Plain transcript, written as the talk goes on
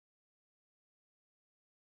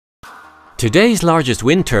Today's largest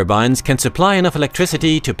wind turbines can supply enough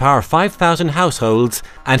electricity to power 5,000 households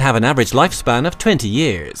and have an average lifespan of 20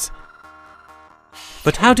 years.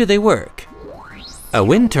 But how do they work? A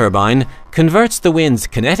wind turbine converts the wind's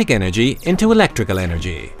kinetic energy into electrical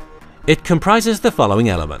energy. It comprises the following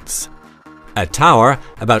elements: a tower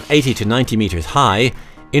about 80 to 90 meters high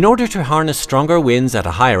in order to harness stronger winds at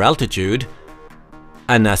a higher altitude,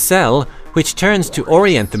 a nacelle which turns to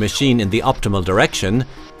orient the machine in the optimal direction.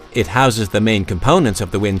 It houses the main components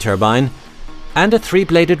of the wind turbine, and a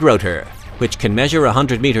three-bladed rotor, which can measure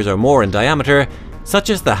 100 meters or more in diameter, such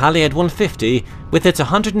as the Haliade 150 with its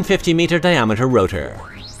 150-meter diameter rotor.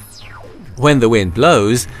 When the wind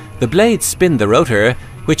blows, the blades spin the rotor,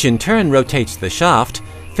 which in turn rotates the shaft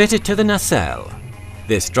fitted to the nacelle.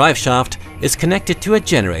 This drive shaft is connected to a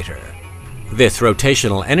generator. This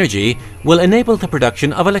rotational energy will enable the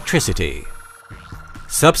production of electricity.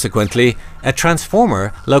 Subsequently, a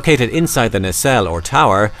transformer located inside the nacelle or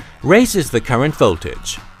tower raises the current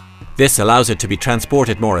voltage. This allows it to be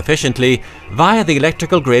transported more efficiently via the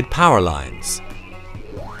electrical grid power lines.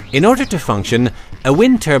 In order to function, a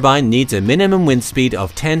wind turbine needs a minimum wind speed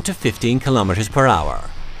of 10 to 15 kilometers per hour.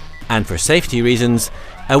 And for safety reasons,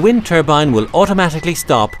 a wind turbine will automatically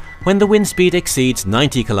stop when the wind speed exceeds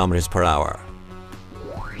 90 kilometers per hour.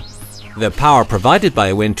 The power provided by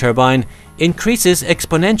a wind turbine increases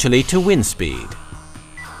exponentially to wind speed.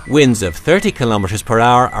 Winds of 30 kilometers per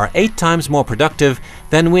hour are 8 times more productive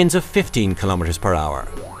than winds of 15 kilometers per hour.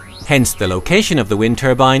 Hence, the location of the wind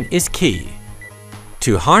turbine is key.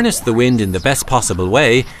 To harness the wind in the best possible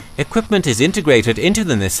way, equipment is integrated into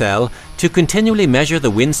the nacelle to continually measure the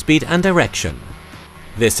wind speed and direction.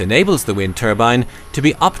 This enables the wind turbine to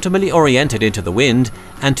be optimally oriented into the wind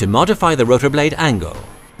and to modify the rotor blade angle.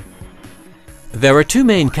 There are two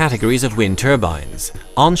main categories of wind turbines: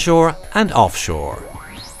 onshore and offshore.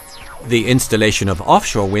 The installation of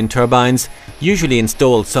offshore wind turbines, usually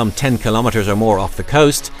installed some 10 kilometers or more off the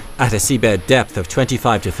coast at a seabed depth of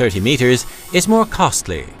 25 to 30 meters, is more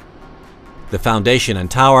costly. The foundation and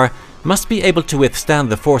tower must be able to withstand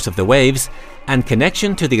the force of the waves, and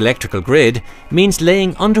connection to the electrical grid means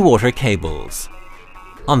laying underwater cables.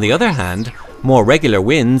 On the other hand, more regular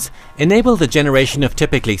winds enable the generation of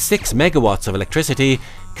typically 6 megawatts of electricity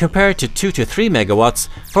compared to 2 to 3 megawatts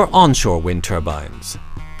for onshore wind turbines.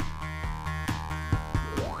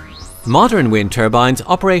 Modern wind turbines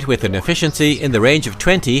operate with an efficiency in the range of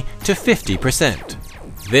 20 to 50%.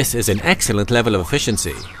 This is an excellent level of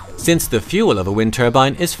efficiency, since the fuel of a wind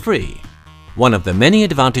turbine is free, one of the many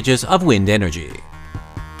advantages of wind energy.